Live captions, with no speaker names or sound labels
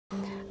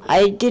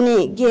I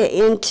didn't get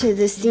into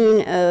the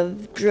scene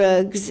of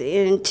drugs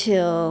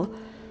until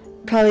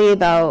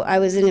probably I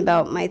was in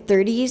about my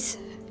 30s,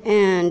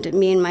 and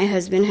me and my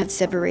husband had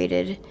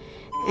separated.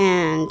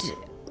 And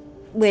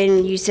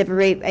when you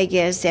separate, I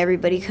guess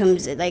everybody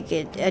comes, like,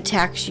 it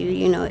attacks you,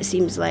 you know, it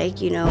seems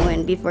like, you know,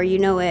 and before you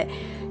know it,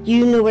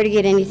 you know where to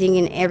get anything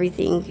and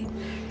everything.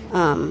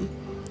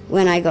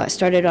 When I got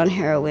started on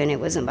heroin, it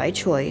wasn't by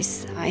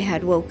choice. I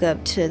had woke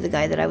up to the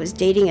guy that I was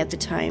dating at the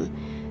time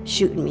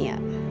shooting me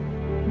up.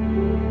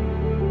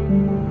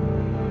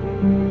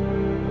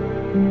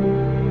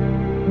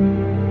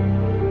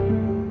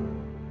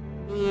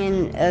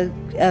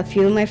 A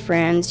few of my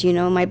friends, you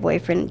know, my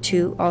boyfriend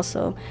too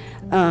also,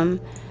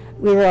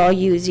 we were all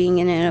using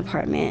in an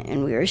apartment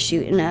and we were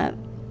shooting up,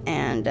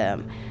 and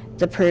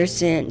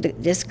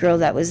this girl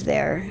that was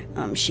there,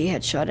 she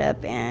had shot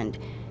up, and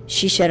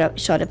she shot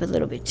up a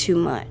little bit too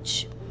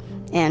much.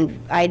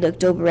 And I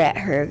looked over at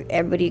her,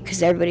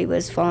 because everybody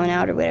was falling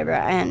out or whatever,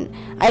 and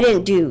I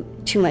didn't do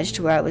too much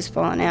to where I was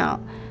falling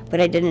out, but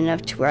I did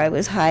enough to where I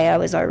was high, I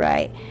was all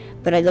right.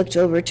 But I looked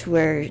over to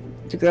where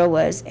the girl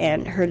was,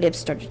 and her lips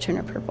started to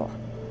turn purple.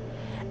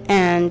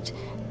 And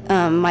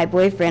my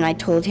boyfriend, I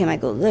told him, I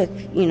go, look,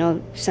 you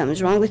know,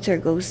 something's wrong with her,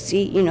 go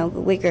see, you know, go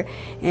wake her.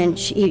 And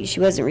she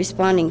wasn't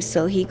responding,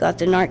 so he got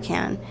the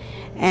Narcan,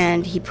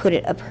 and he put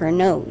it up her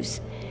nose.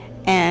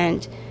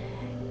 And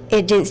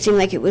it didn't seem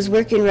like it was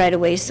working right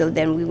away, so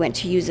then we went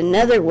to use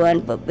another one,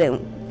 but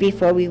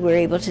before we were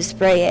able to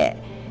spray it,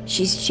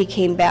 she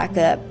came back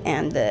up,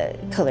 and the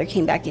color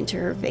came back into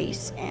her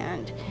face,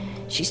 and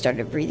she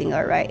started breathing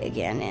all right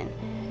again, and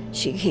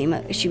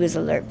she was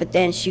alert. But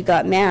then she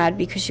got mad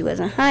because she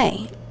wasn't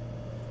high,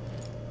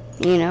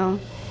 you know.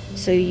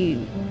 So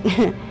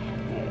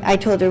I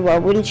told her, well,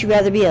 wouldn't you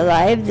rather be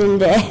alive than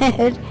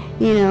dead?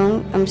 You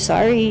know, I'm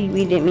sorry,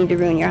 we didn't mean to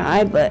ruin your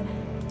high, but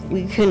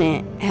we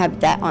couldn't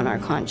have that on our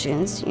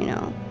conscience, you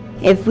know.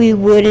 If we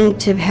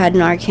wouldn't have had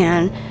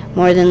Narcan,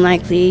 more than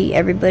likely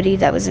everybody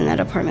that was in that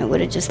apartment would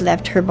have just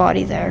left her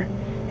body there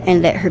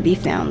and let her be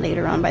found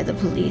later on by the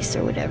police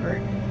or whatever.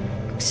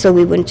 So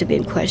we wouldn't have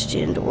been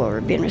questioned or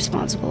been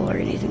responsible or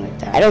anything like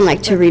that. I don't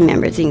like to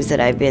remember things that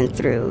I've been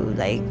through,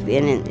 like,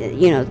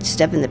 you know,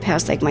 stuff in the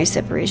past, like my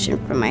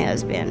separation from my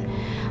husband,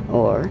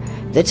 or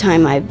the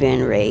time I've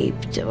been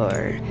raped,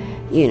 or,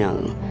 you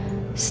know,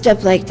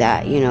 stuff like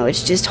that. You know,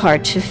 it's just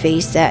hard to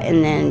face that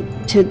and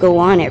then to go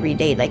on every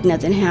day like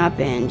nothing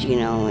happened, you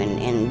know,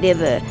 and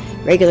live a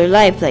regular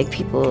life like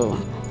people,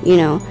 you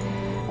know.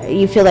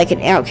 You feel like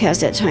an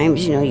outcast at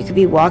times, you know. You could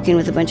be walking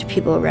with a bunch of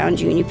people around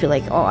you and you feel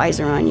like all eyes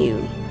are on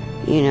you,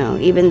 you know,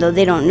 even though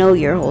they don't know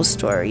your whole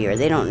story or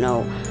they don't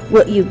know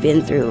what you've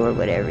been through or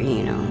whatever,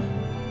 you know.